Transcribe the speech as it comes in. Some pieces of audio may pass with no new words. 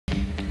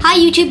Hi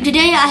YouTube,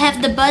 today I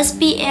have the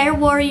Buzz-Bee Air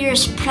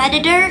Warriors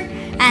Predator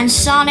and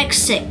Sonic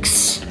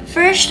 6.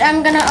 First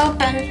I'm gonna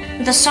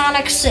open the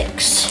Sonic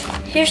 6.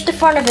 Here's the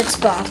front of its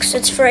box.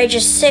 It's for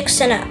ages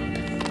 6 and up.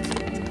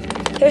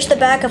 Here's the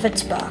back of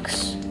its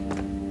box.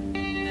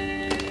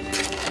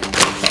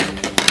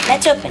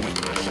 Let's open it.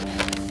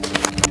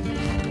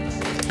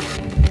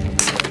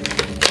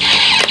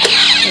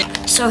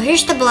 So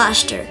here's the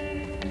blaster.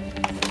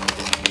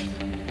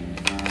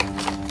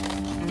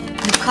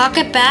 You cock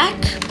it back.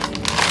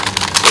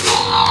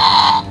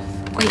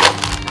 Wait.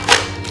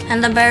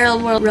 And the barrel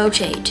will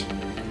rotate.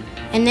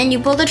 And then you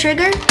pull the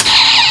trigger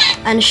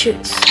and it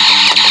shoots.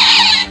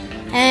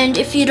 And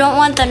if you don't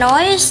want the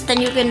noise,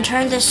 then you can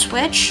turn this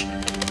switch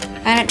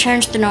and it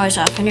turns the noise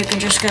off and you can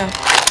just go.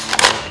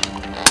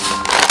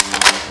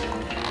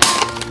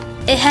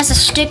 It has a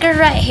sticker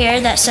right here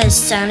that says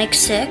Sonic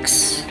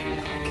 6.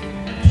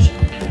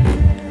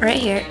 Right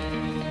here.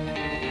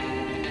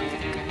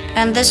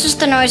 And this is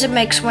the noise it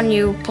makes when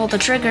you pull the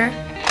trigger.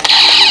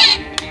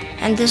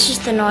 And this is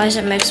the noise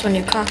it makes when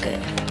you cock it.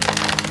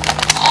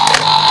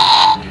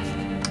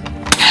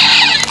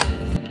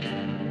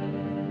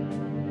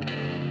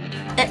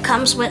 It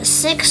comes with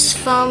 6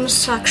 foam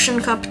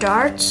suction cup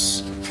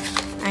darts,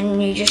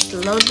 and you just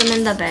load them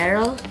in the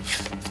barrel.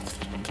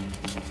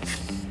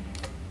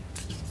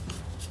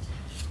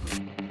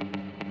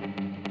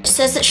 It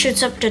says it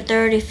shoots up to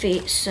 30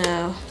 feet,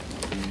 so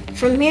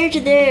from here to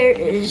there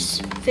is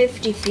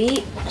 50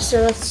 feet,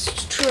 so let's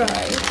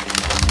try.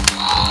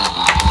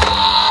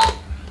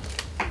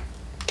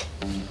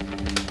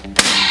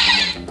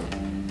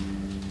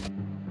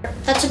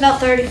 That's about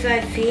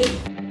 35 feet.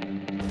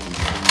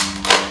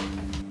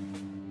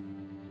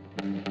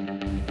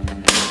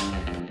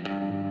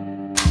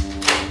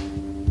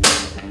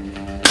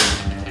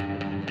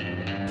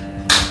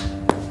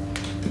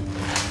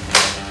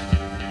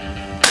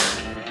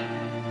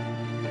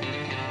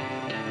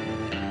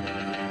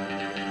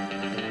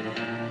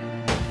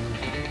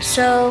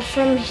 So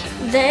from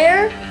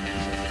there,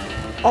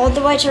 all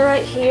the way to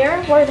right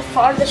here, where the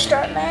farthest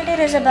dart landed,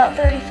 is about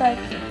 35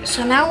 feet.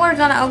 So now we're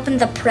gonna open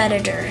the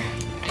Predator.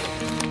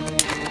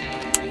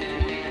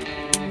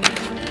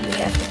 We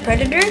have the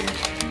Predator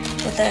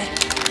with a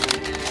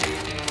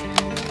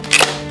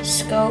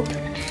scope,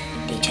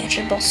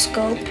 detachable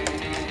scope.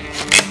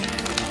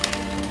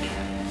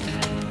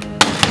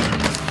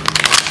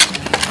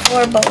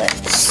 Four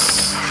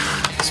bullets.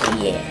 So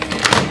yeah.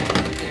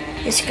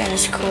 This gun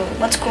is cool.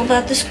 What's cool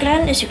about this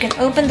gun is you can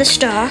open the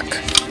stock,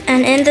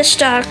 and in the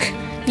stock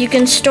you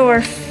can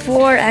store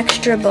 4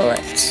 extra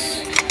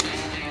bullets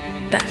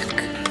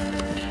back.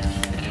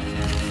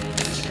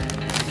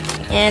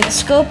 And the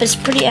scope is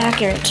pretty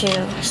accurate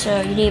too.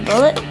 So you need a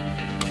bullet,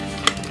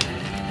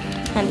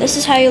 and this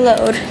is how you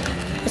load.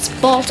 It's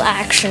bolt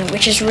action,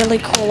 which is really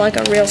cool, like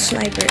a real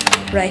sniper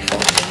rifle.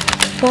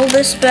 Pull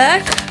this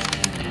back.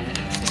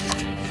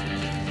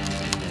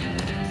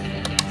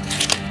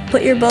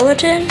 Put your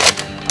bullet in,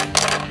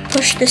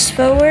 push this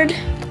forward,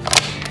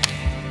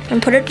 and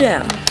put it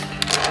down.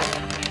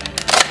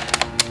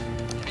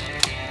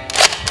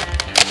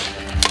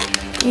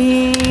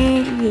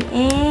 And you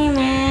aim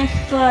and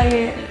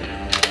fire.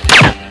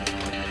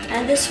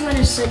 And this one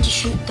is said to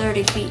shoot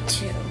 30 feet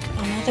too.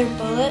 Another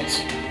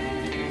bullet.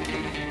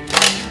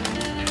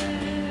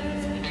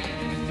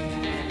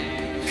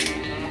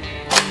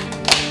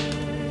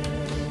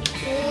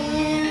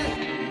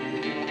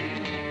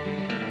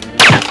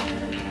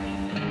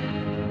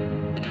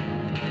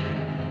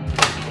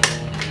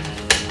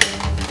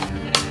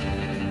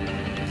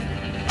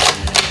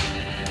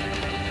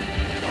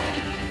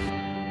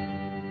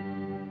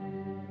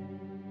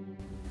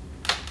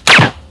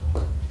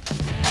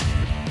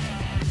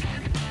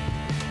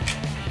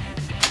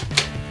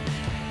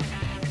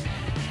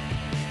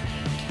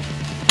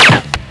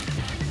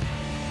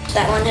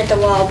 That one hit the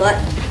wall, but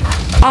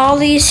all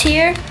these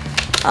here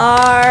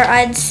are,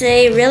 I'd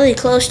say, really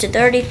close to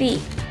 30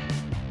 feet.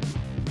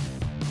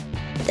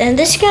 And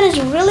this gun is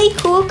really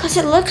cool because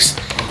it looks,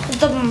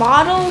 the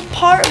model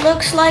part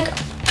looks like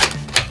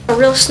a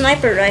real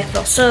sniper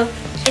rifle. So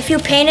if you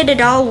painted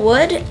it all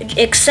wood,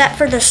 except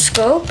for the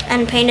scope,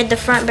 and painted the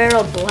front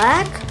barrel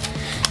black,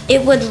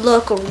 it would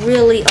look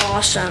really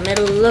awesome.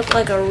 It'll look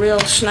like a real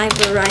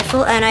sniper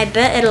rifle, and I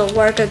bet it'll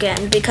work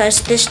again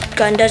because this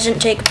gun doesn't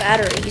take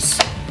batteries.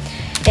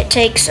 It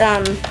takes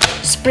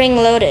spring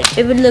loaded.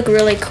 It would look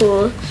really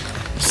cool.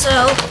 So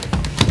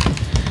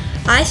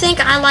I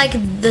think I like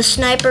the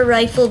sniper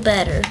rifle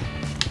better.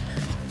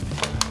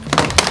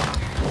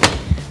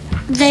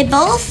 They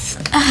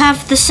both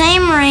have the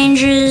same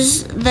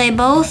ranges. They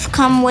both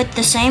come with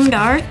the same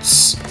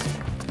darts.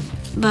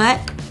 But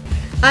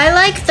I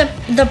like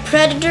the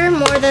Predator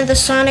more than the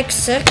Sonic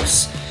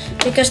 6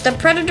 because the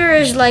Predator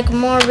is like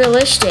more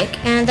realistic,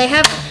 and they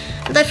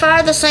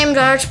fire the same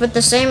darts with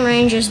the same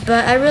ranges,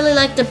 but I really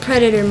like the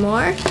Predator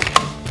more.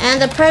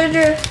 And the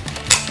Predator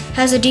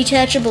has a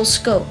detachable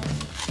scope,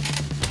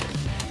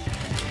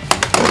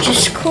 which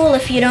is cool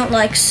if you don't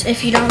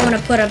want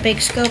to put a big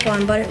scope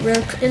on, but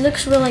it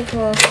looks really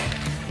cool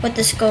with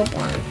the scope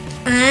on.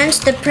 And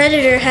the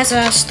Predator has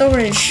a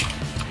storage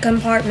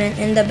compartment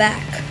in the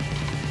back.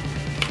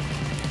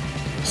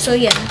 So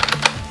yeah,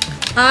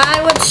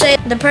 I would say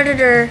the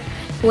Predator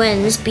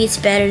wins, beats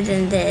better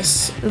than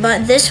this.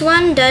 But this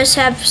one does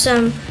have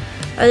some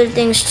other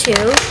things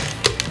too.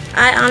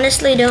 I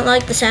honestly don't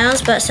like the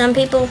sounds, but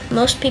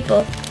most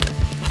people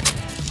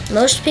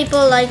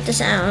like the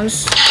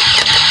sounds.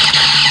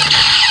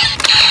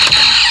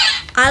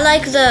 I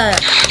like the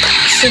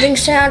shooting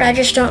sound, I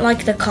just don't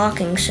like the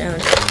cocking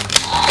sound.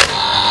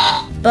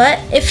 But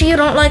if you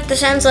don't like the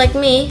sounds like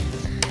me,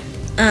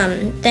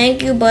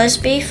 thank you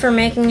Busby for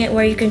making it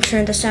where you can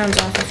turn the sounds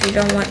off if you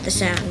don't want the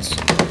sounds.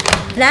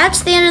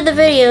 That's the end of the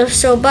video,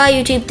 so bye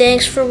YouTube,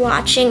 thanks for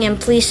watching and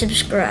please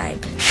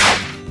subscribe.